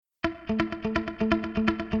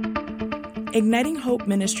Igniting Hope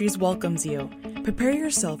Ministries welcomes you. Prepare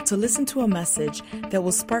yourself to listen to a message that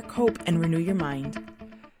will spark hope and renew your mind.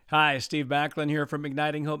 Hi, Steve Backlund here from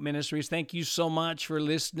Igniting Hope Ministries. Thank you so much for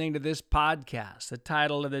listening to this podcast. The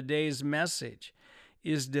title of the day's message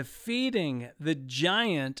is Defeating the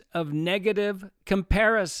Giant of Negative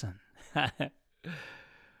Comparison. I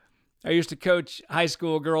used to coach high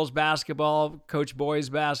school girls basketball, coach boys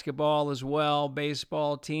basketball as well,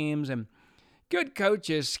 baseball teams, and good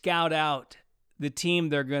coaches scout out the team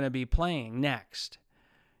they're going to be playing next.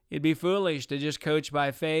 It'd be foolish to just coach by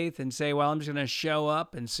faith and say, well, I'm just going to show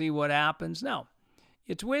up and see what happens. No,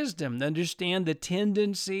 it's wisdom to understand the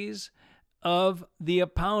tendencies of the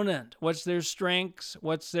opponent. What's their strengths?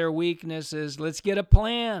 What's their weaknesses? Let's get a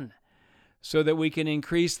plan so that we can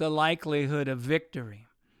increase the likelihood of victory.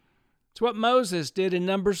 It's what Moses did in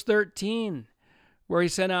Numbers 13, where he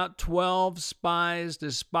sent out 12 spies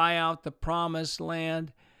to spy out the promised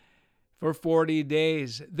land for 40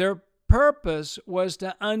 days. Their purpose was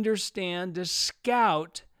to understand, to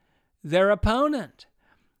scout their opponent.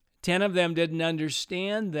 10 of them didn't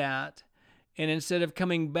understand that, and instead of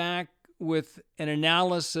coming back with an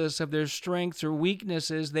analysis of their strengths or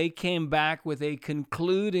weaknesses, they came back with a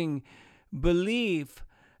concluding belief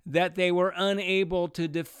that they were unable to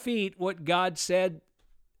defeat what God said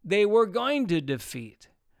they were going to defeat.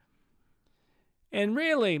 And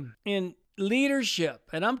really, in leadership,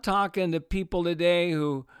 and I'm talking to people today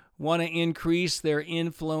who want to increase their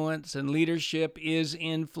influence, and leadership is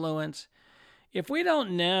influence. If we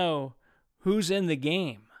don't know who's in the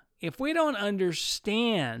game, if we don't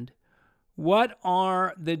understand what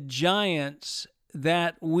are the giants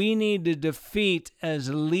that we need to defeat as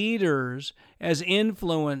leaders, as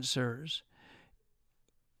influencers,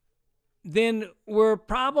 then we're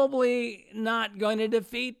probably not going to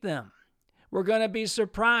defeat them. We're going to be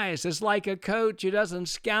surprised. It's like a coach who doesn't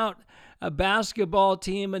scout a basketball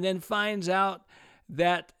team and then finds out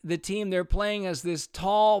that the team they're playing is this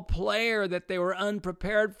tall player that they were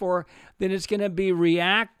unprepared for. Then it's going to be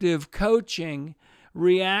reactive coaching,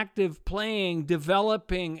 reactive playing,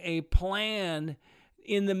 developing a plan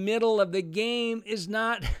in the middle of the game is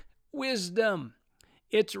not wisdom.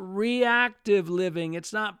 It's reactive living.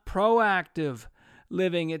 It's not proactive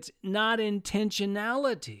living. It's not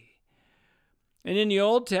intentionality. And in the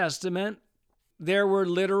Old Testament, there were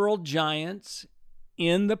literal giants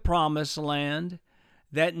in the promised land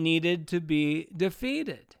that needed to be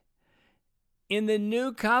defeated. In the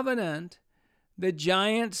New Covenant, the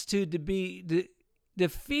giants to be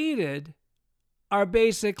defeated are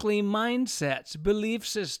basically mindsets, belief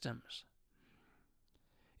systems.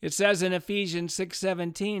 It says in Ephesians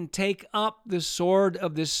 6:17, take up the sword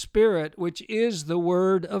of the Spirit, which is the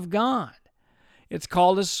Word of God. It's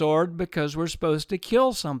called a sword because we're supposed to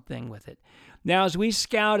kill something with it. Now, as we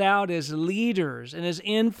scout out as leaders and as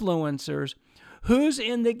influencers, who's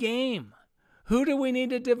in the game? Who do we need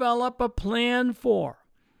to develop a plan for?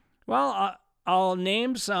 Well, I'll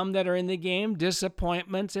name some that are in the game.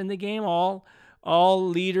 Disappointments in the game. All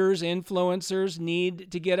leaders, influencers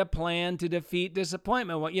need to get a plan to defeat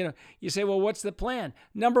disappointment. Well, you say, well, what's the plan?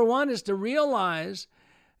 Number one is to realize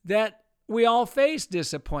that we all face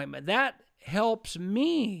disappointment. That helps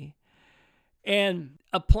me. And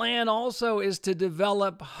a plan also is to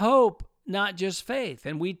develop hope, not just faith.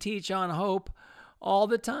 And we teach on hope all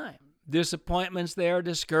the time. Disappointments there,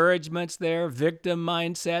 discouragements there, victim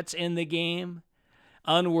mindsets in the game.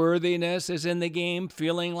 Unworthiness is in the game.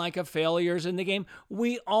 Feeling like a failure is in the game.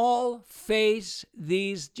 We all face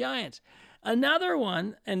these giants. Another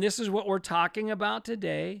one, and this is what we're talking about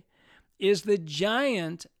today, is the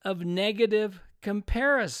giant of negative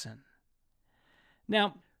comparison.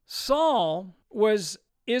 Now, Saul was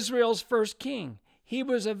Israel's first king. He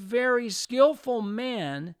was a very skillful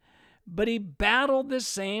man, but he battled the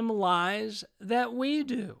same lies that we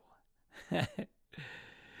do.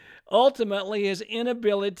 Ultimately, his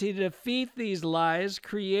inability to defeat these lies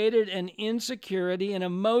created an insecurity and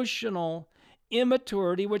emotional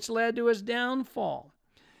immaturity, which led to his downfall.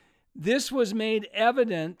 This was made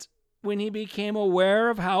evident when he became aware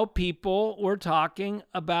of how people were talking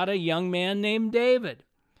about a young man named David.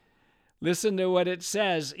 Listen to what it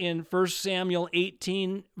says in 1 Samuel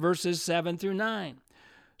 18, verses 7 through 9.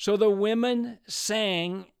 So the women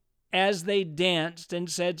sang as they danced and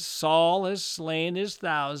said, Saul has slain his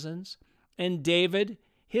thousands, and David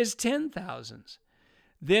his 10,000s.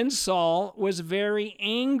 Then Saul was very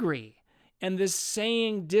angry, and this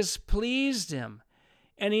saying displeased him.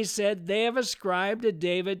 And he said, they have ascribed to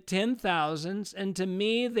David 10,000s, and to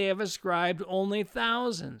me they have ascribed only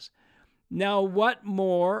thousands. Now what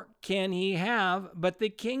more can he have but the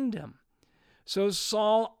kingdom? So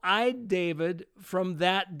Saul eyed David from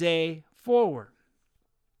that day forward.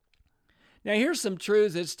 Now, here's some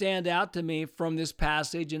truths that stand out to me from this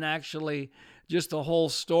passage and actually just the whole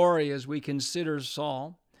story as we consider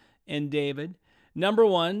Saul and David. Number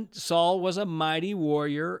one, Saul was a mighty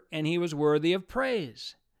warrior and he was worthy of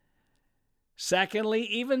praise. Secondly,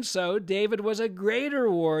 even so, David was a greater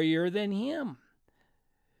warrior than him.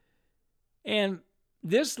 And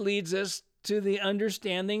this leads us to the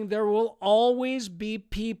understanding there will always be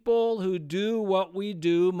people who do what we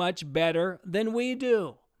do much better than we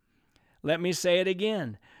do. Let me say it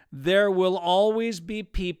again. There will always be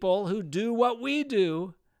people who do what we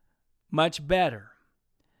do much better.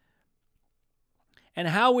 And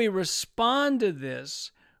how we respond to this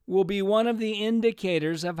will be one of the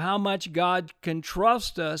indicators of how much God can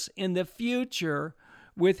trust us in the future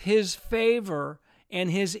with His favor and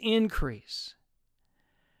His increase.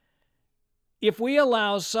 If we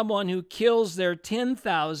allow someone who kills their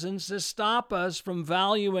 10,000s to stop us from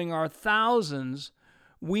valuing our thousands,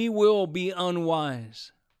 we will be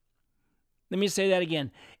unwise. Let me say that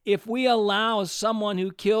again. If we allow someone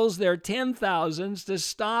who kills their 10,000s to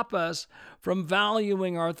stop us from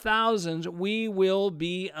valuing our thousands, we will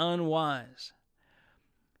be unwise.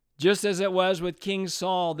 Just as it was with King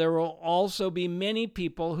Saul, there will also be many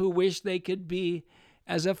people who wish they could be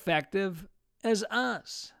as effective as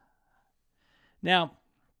us. Now,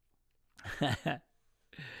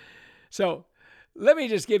 so let me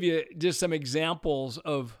just give you just some examples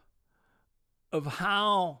of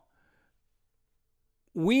how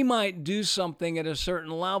we might do something at a certain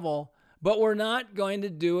level, but we're not going to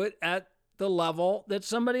do it at the level that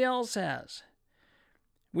somebody else has.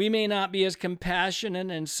 We may not be as compassionate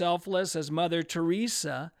and selfless as Mother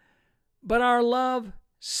Teresa, but our love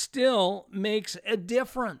still makes a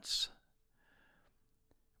difference.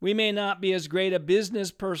 We may not be as great a business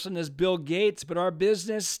person as Bill Gates, but our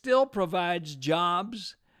business still provides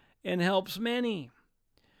jobs and helps many.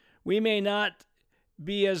 We may not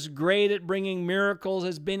be as great at bringing miracles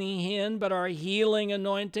as Benny Hinn, but our healing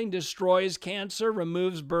anointing destroys cancer,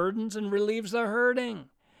 removes burdens, and relieves the hurting.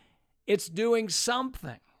 It's doing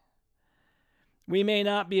something. We may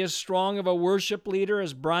not be as strong of a worship leader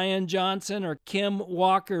as Brian Johnson or Kim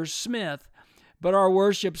Walker Smith, but our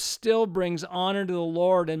worship still brings honor to the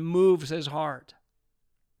Lord and moves His heart.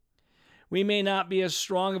 We may not be as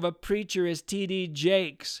strong of a preacher as T.D.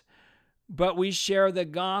 Jakes, but we share the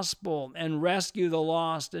gospel and rescue the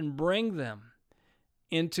lost and bring them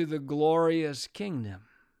into the glorious kingdom.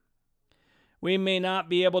 We may not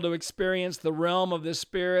be able to experience the realm of the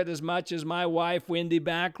Spirit as much as my wife, Wendy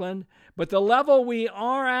Backlund, but the level we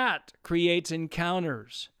are at creates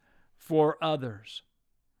encounters for others.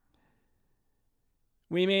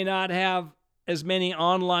 We may not have as many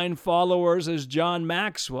online followers as John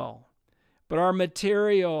Maxwell, but our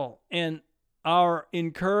material and our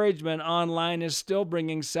encouragement online is still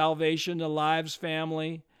bringing salvation to lives,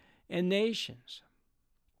 family, and nations.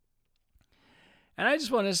 And I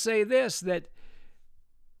just want to say this, that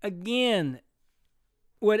again,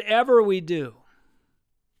 whatever we do,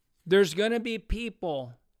 there's going to be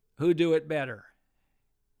people who do it better.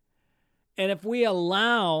 And if we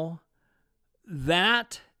allow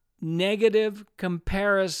that negative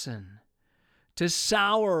comparison to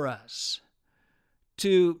sour us,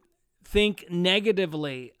 to think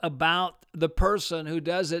negatively about the person who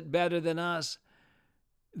does it better than us,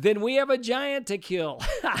 then we have a giant to kill.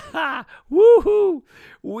 Woohoo!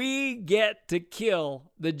 We get to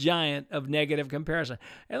kill the giant of negative comparison.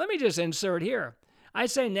 And let me just insert here. I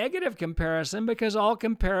say negative comparison because all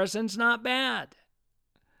comparison's not bad.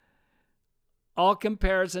 All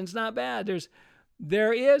comparison's not bad.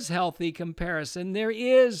 There is healthy comparison. There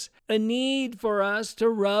is a need for us to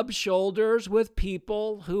rub shoulders with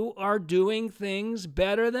people who are doing things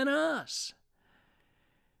better than us.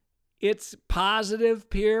 It's positive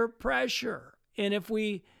peer pressure. And if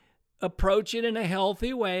we approach it in a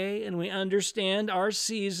healthy way and we understand our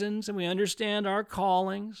seasons and we understand our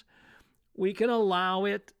callings, we can allow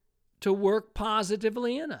it to work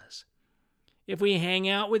positively in us. If we hang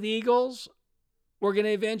out with eagles, we're going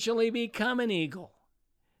to eventually become an eagle,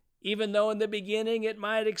 even though in the beginning it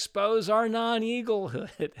might expose our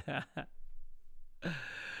non-eaglehood.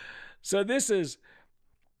 So this is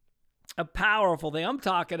a powerful thing. I'm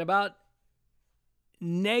talking about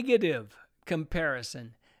negative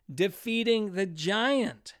comparison, defeating the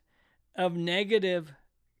giant of negative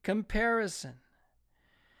comparison.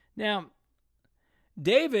 Now,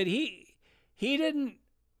 David, he didn't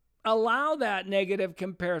allow that negative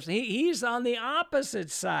comparison. He's on the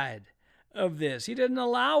opposite side of this. He didn't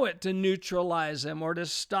allow it to neutralize him or to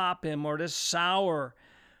stop him or to sour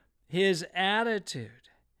his attitude.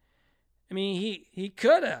 I mean, he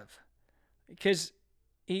could have, because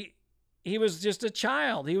he was just a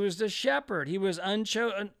child. He was the shepherd. He was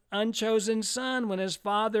unchosen son when his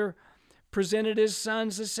father presented his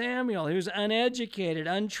sons to Samuel. He was uneducated,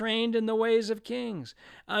 untrained in the ways of kings,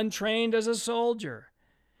 untrained as a soldier.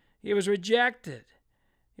 He was rejected.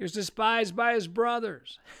 He was despised by his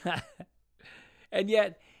brothers. And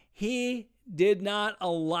yet, he did not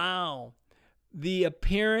allow the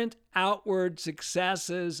apparent outward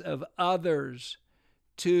successes of others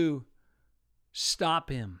to stop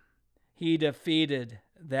him. He defeated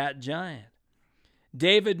that giant.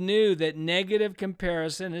 David knew that negative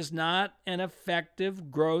comparison is not an effective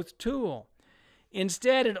growth tool.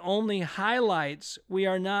 Instead, it only highlights we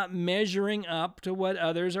are not measuring up to what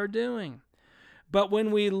others are doing. But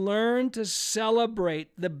when we learn to celebrate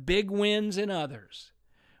the big wins in others,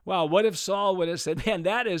 wow, what if Saul would have said, man,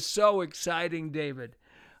 that is so exciting, David.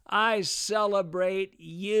 I celebrate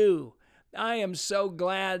you. I am so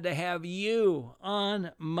glad to have you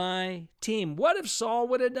on my team. What if Saul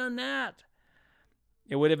would have done that?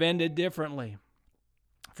 It would have ended differently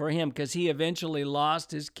for him, because he eventually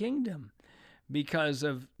lost his kingdom because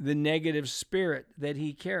of the negative spirit that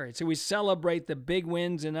he carried. So we celebrate the big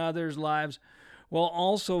wins in others' lives while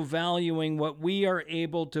also valuing what we are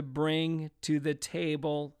able to bring to the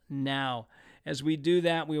table now. As we do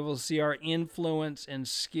that, we will see our influence and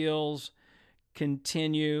skills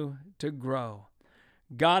continue to grow.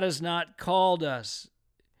 God has not called us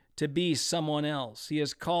to be someone else. He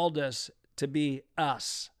has called us to be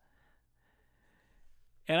us.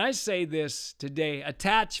 And I say this today,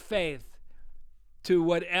 attach faith to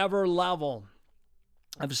whatever level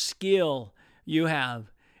of skill you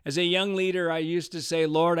have. As a young leader, I used to say,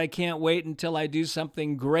 Lord, I can't wait until I do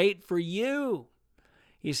something great for you.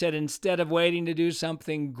 He said, instead of waiting to do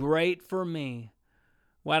something great for me,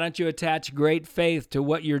 why don't you attach great faith to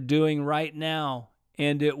what you're doing right now,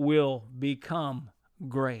 and it will become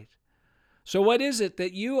great. So what is it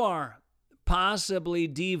that you are possibly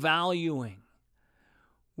devaluing?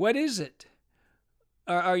 What is it?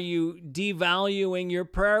 Are you devaluing your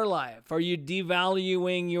prayer life? Are you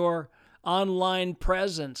devaluing your online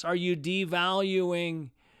presence? Are you devaluing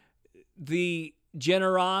the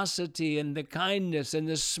generosity and the kindness and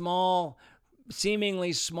the small,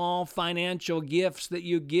 seemingly small financial gifts that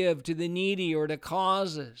you give to the needy or to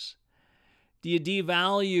causes? Do you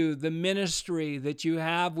devalue the ministry that you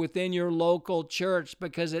have within your local church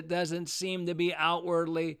because it doesn't seem to be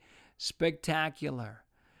outwardly spectacular?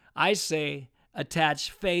 I say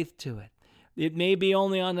attach faith to it. It may be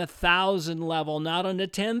only on 1,000 level, not on the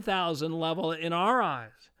 10,000 level in our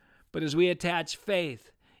eyes. But as we attach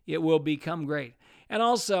faith, it will become great. And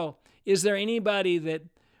also, is there anybody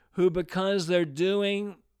who because they're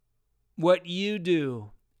doing what you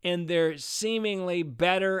do and they're seemingly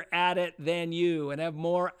better at it than you and have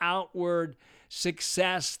more outward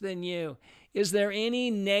success than you, is there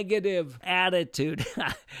any negative attitude?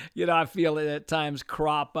 I feel it at times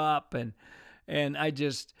crop up, and I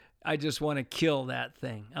just want to kill that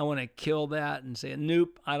thing. I want to kill that and say,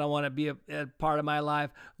 nope, I don't want to be a part of my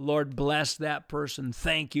life. Lord, bless that person.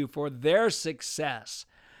 Thank you for their success.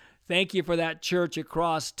 Thank you for that church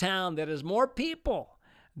across town that has more people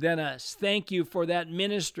than us. Thank you for that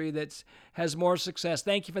ministry that has more success.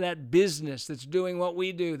 Thank you for that business that's doing what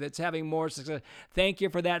we do, that's having more success. Thank you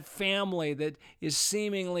for that family that is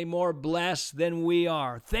seemingly more blessed than we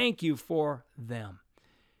are. Thank you for them.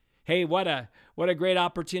 Hey, what a great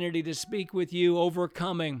opportunity to speak with you,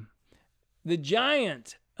 overcoming the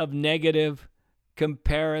giant of negative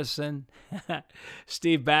comparison.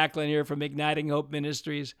 Steve Backlund here from Igniting Hope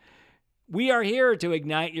Ministries. We are here to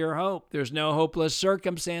ignite your hope. There's no hopeless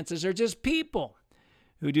circumstances. They're just people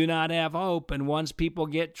who do not have hope. And once people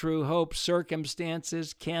get true hope,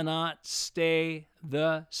 circumstances cannot stay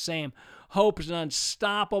the same. Hope is an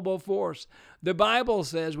unstoppable force. The Bible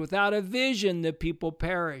says, without a vision, the people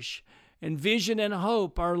perish. And vision and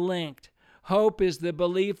hope are linked. Hope is the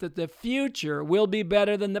belief that the future will be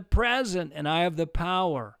better than the present, and I have the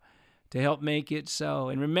power to help make it so.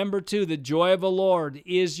 And remember, too, the joy of the Lord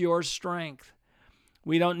is your strength.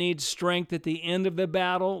 We don't need strength at the end of the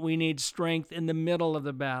battle. We need strength in the middle of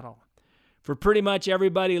the battle. For pretty much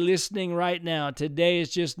everybody listening right now, today is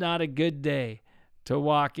just not a good day to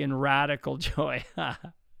walk in radical joy.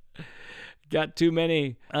 Got too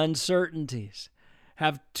many uncertainties.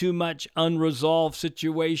 Have too much unresolved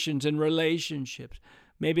situations and relationships.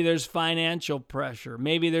 Maybe there's financial pressure.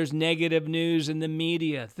 Maybe there's negative news in the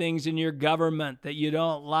media, things in your government that you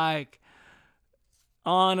don't like.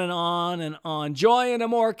 On and on and on. Joy in a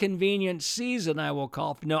more convenient season, I will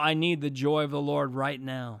call. No, I need the joy of the Lord right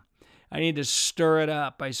now. I need to stir it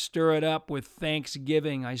up. I stir it up with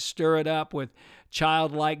thanksgiving. I stir it up with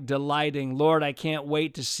childlike delighting. Lord, I can't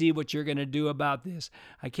wait to see what you're going to do about this.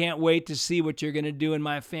 I can't wait to see what you're going to do in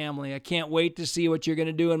my family. I can't wait to see what you're going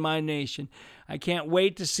to do in my nation. I can't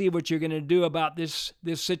wait to see what you're going to do about this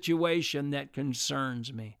situation that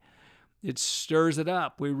concerns me. It stirs it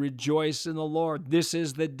up. We rejoice in the Lord. This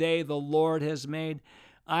is the day the Lord has made.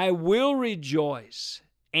 I will rejoice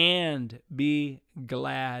and be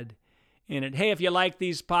glad in it. Hey, if you like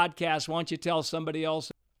these podcasts, why don't you tell somebody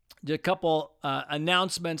else? Just a couple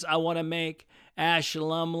announcements I want to make. Ash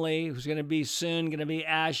Lumley, who's going to be soon going to be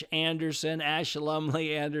Ash Anderson. Ash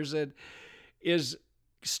Lumley Anderson is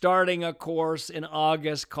starting a course in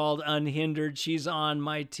August called Unhindered. She's on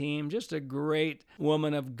my team. Just a great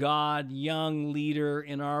woman of God, young leader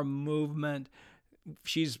in our movement.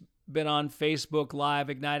 She's been on Facebook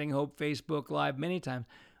Live, Igniting Hope Facebook Live many times.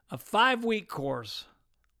 A 5-week course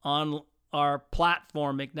on our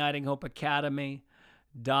platform,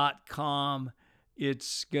 ignitinghopeacademy.com.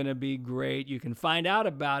 It's going to be great. You can find out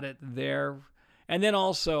about it there. And then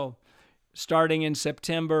also, starting in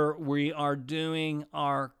September, we are doing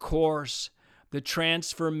our course, the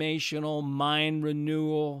Transformational Mind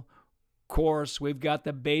Renewal course. We've got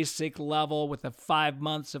the basic level with the 5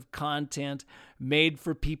 months of content made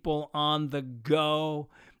for people on the go.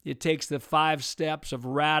 It takes the 5 steps of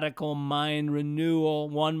radical mind renewal,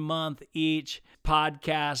 1 month each.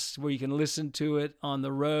 Podcasts where you can listen to it on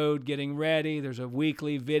the road, getting ready. There's a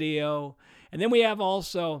weekly video. And then we have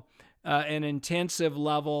also an intensive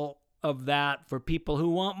level of that for people who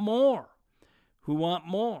want more,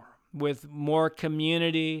 with more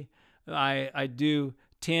community. I do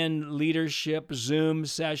 10 leadership Zoom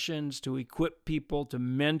sessions to equip people, to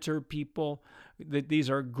mentor people. These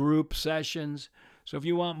are group sessions. So if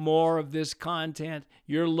you want more of this content,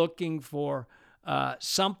 you're looking for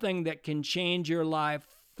something that can change your life,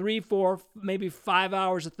 3, 4, maybe 5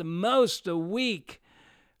 hours at the most a week.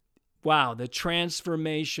 Wow, the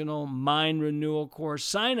Transformational Mind Renewal course.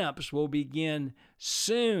 Sign-ups will begin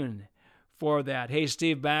soon for that. Hey,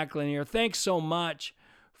 Steve Backlund here. Thanks so much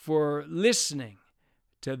for listening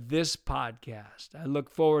to this podcast. I look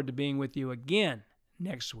forward to being with you again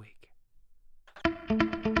next week.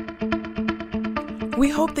 We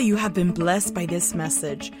hope that you have been blessed by this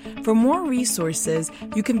message. For more resources,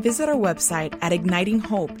 you can visit our website at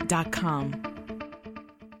ignitinghope.com.